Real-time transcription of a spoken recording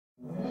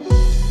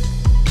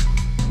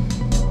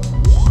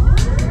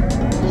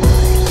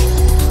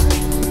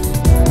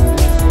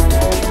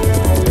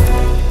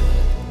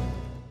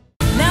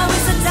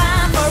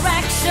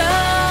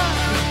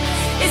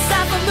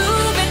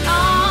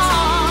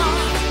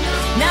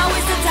Now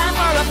is the time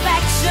for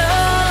reflection.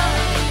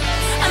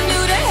 A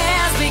new day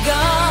has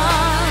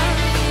begun.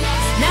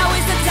 Now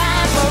is the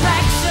time for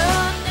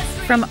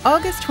action. From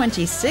August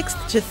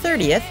 26th to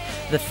 30th,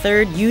 the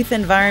third Youth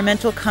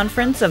Environmental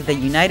Conference of the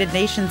United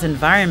Nations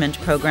Environment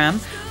Program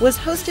was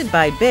hosted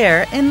by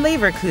Bayer in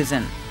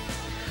Leverkusen.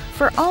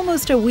 For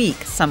almost a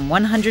week, some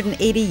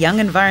 180 young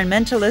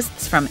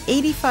environmentalists from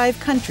 85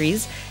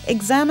 countries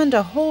examined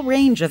a whole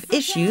range of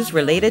issues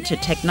related to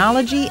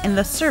technology in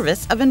the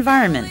service of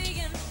environment.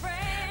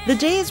 The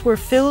days were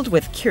filled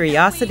with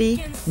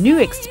curiosity, new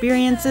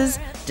experiences,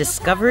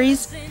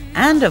 discoveries,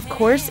 and, of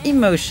course,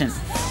 emotion.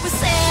 We're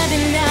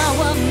sending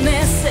our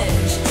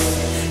message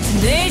to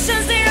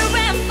nations near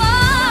and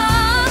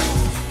far.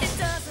 It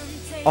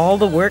doesn't take All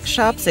the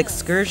workshops,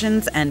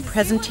 excursions, and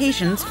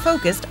presentations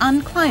focused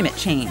on climate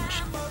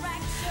change.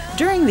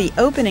 During the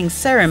opening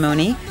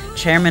ceremony,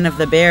 Chairman of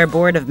the Bayer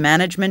Board of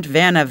Management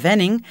Werner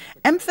Wenning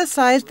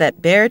emphasized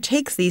that Bayer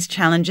takes these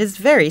challenges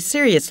very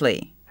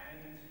seriously.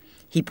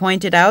 He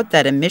pointed out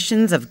that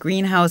emissions of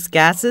greenhouse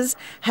gases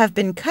have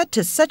been cut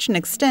to such an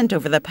extent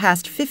over the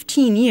past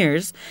 15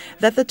 years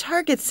that the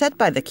targets set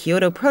by the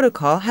Kyoto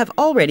Protocol have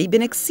already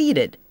been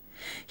exceeded.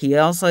 He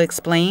also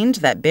explained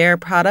that Bayer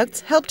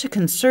products help to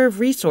conserve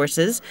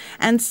resources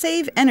and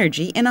save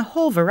energy in a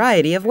whole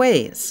variety of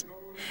ways.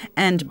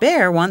 And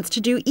Bayer wants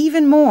to do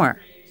even more.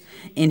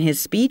 In his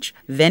speech,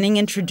 Wenning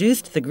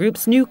introduced the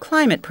group's new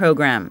climate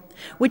program,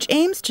 which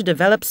aims to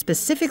develop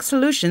specific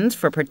solutions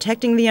for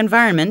protecting the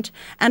environment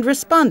and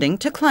responding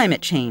to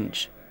climate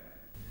change.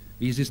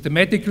 We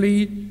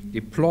systematically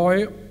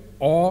deploy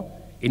our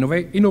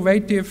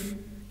innovative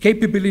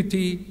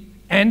capability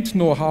and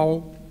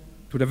know-how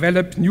to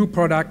develop new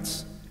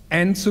products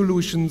and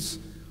solutions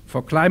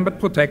for climate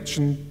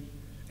protection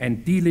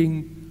and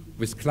dealing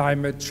with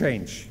climate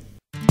change.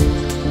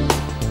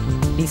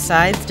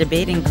 Besides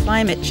debating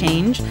climate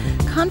change,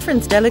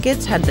 conference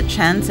delegates had the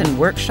chance in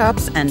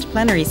workshops and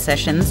plenary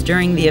sessions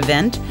during the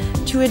event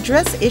to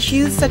address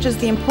issues such as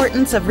the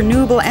importance of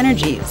renewable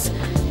energies,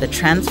 the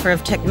transfer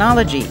of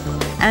technology,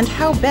 and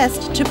how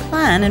best to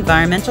plan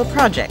environmental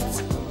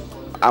projects.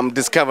 I'm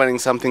discovering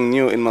something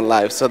new in my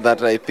life, so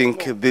that I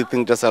think the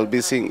thing that I'll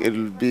be seeing, it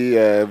will be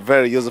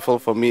very useful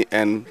for me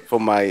and for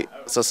my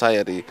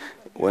society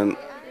when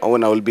I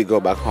will go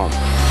back home.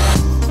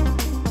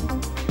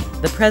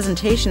 The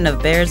presentation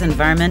of Bayer's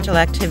environmental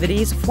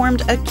activities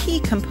formed a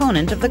key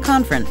component of the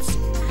conference.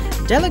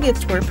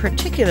 Delegates were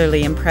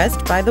particularly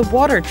impressed by the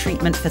water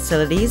treatment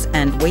facilities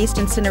and waste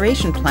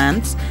incineration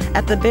plants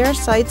at the Bayer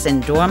sites in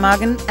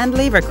Dormagen and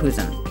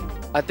Leverkusen.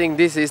 I think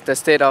this is the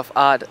state of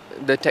art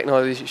the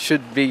technology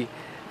should be,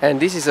 and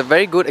this is a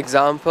very good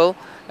example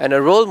and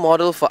a role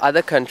model for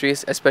other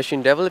countries, especially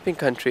in developing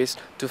countries,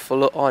 to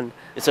follow on.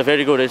 It's a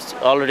very good. It's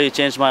already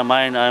changed my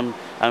mind. I'm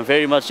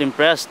very much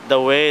impressed the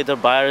way the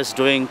Bayer is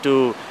doing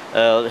to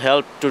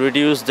help to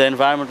reduce the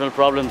environmental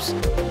problems.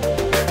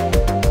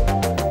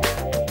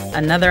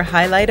 Another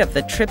highlight of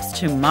the trips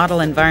to model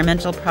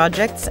environmental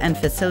projects and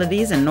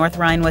facilities in North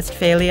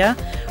Rhine-Westphalia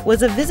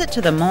was a visit to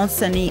the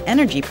Mont-Cenis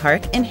Energy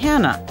Park in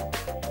Herne.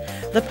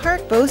 The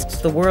park boasts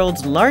the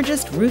world's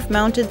largest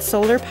roof-mounted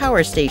solar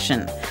power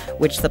station,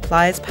 which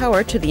supplies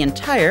power to the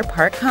entire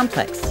park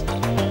complex.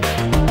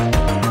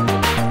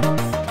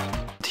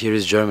 Here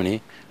is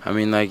Germany. I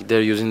mean, like,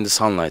 they're using the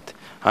sunlight.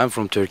 I'm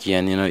from Turkey,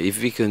 and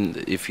if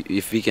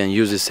we can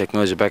use this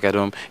technology back at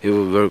home, it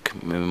will work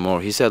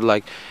more. He said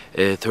like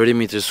 30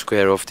 meters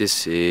square of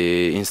this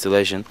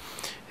installation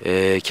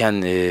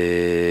can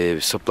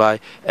supply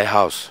a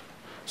house.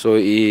 So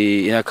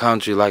in a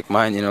country like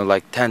mine,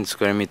 like 10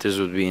 square meters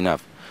would be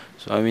enough.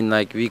 So I mean,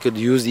 like, we could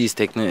use these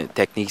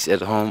techniques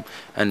at home,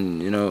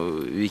 and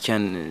we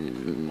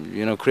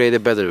can create a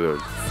better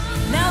world.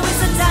 Now is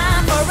the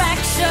time for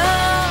action.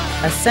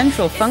 A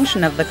central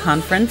function of the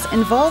conference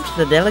involved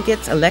the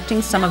delegates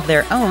electing some of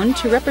their own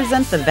to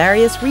represent the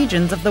various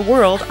regions of the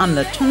world on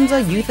the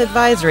Tunza Youth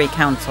Advisory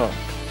Council.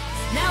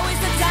 Now is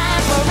the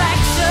time for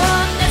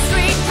action. Let's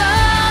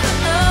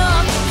recover,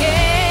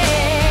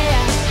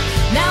 yeah.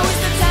 Now is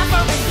the time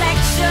for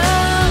reflection.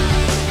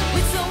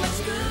 With so much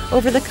good.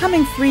 Over the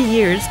coming 3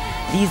 years,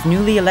 these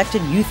newly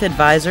elected youth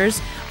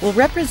advisors will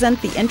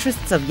represent the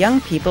interests of young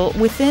people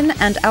within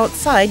and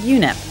outside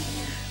UNEP.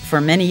 For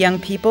many young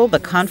people,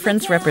 the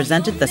conference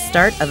represented the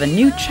start of a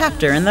new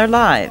chapter in their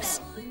lives.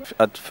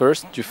 At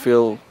first you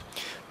feel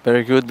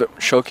very good, but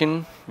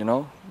shocking,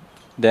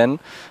 then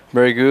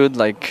very good,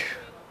 like,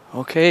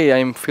 okay,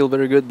 I feel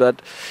very good,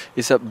 but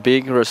it's a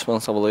big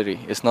responsibility.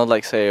 It's not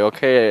like, say,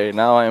 okay,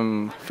 now I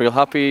feel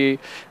happy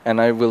and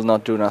I will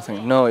not do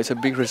nothing. No, it's a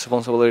big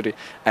responsibility,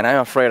 and I'm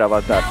afraid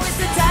about that.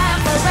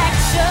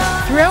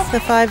 Throughout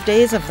the 5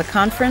 days of the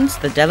conference,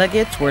 the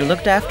delegates were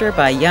looked after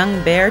by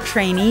young Bayer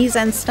trainees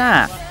and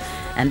staff,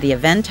 and the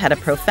event had a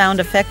profound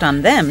effect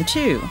on them,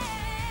 too.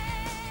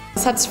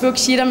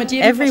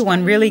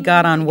 Everyone really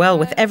got on well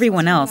with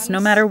everyone else, no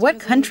matter what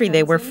country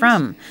they were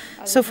from.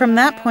 So from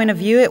that point of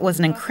view, it was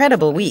an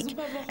incredible week,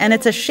 and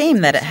it's a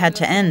shame that it had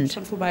to end.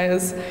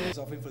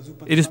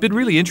 It has been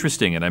really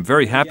interesting, and I'm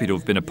very happy to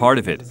have been a part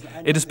of it.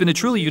 It has been a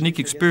truly unique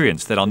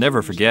experience that I'll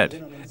never forget.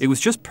 It was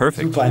just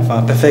perfect.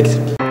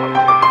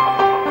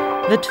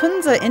 The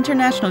Tunza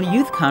International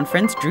Youth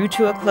Conference drew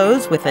to a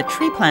close with a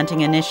tree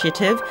planting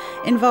initiative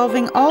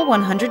involving all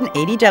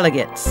 180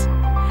 delegates.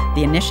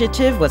 The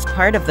initiative was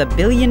part of the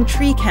Billion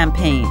Tree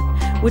Campaign,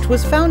 which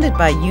was founded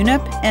by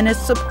UNEP and is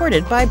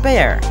supported by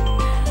Bayer.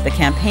 The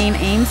campaign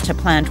aims to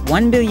plant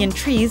 1 billion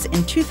trees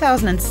in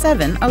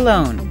 2007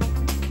 alone.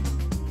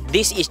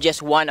 This is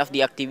just one of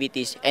the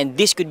activities, and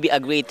this could be a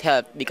great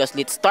help because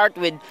let's start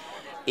with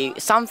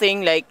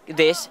something like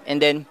this,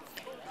 and then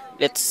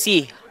let's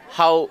see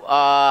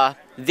how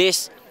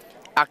this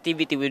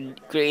activity will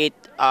create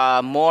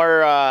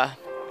more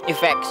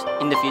effects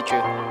in the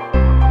future.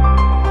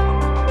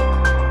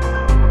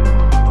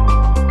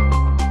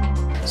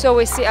 So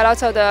we see a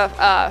lot of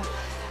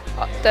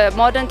the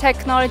modern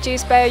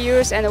technologies Bayer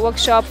use and the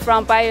workshop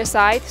from Bayer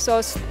side.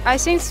 So I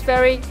think it's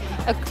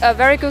a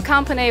very good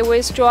company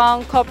with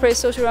strong corporate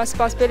social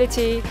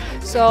responsibility.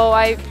 So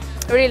I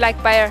really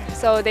like Bayer.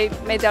 So they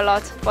made a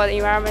lot for the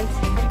environment.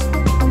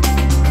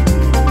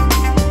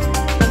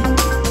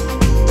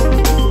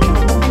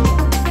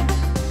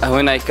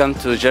 When I come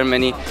to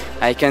Germany,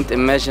 I can't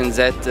imagine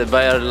that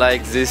Bayer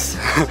like this.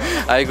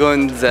 I go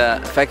in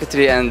the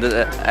factory and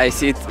I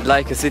see it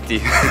like a city.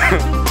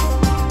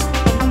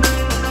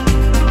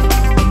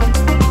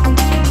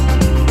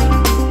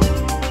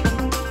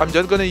 I'm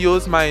just going to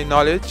use my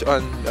knowledge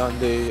on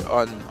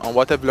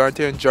what I've learned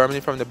here in Germany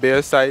from the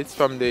Bayer sites,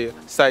 from the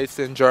sites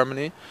in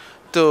Germany,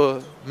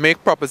 to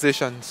make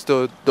propositions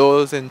to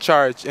those in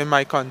charge in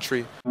my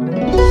country.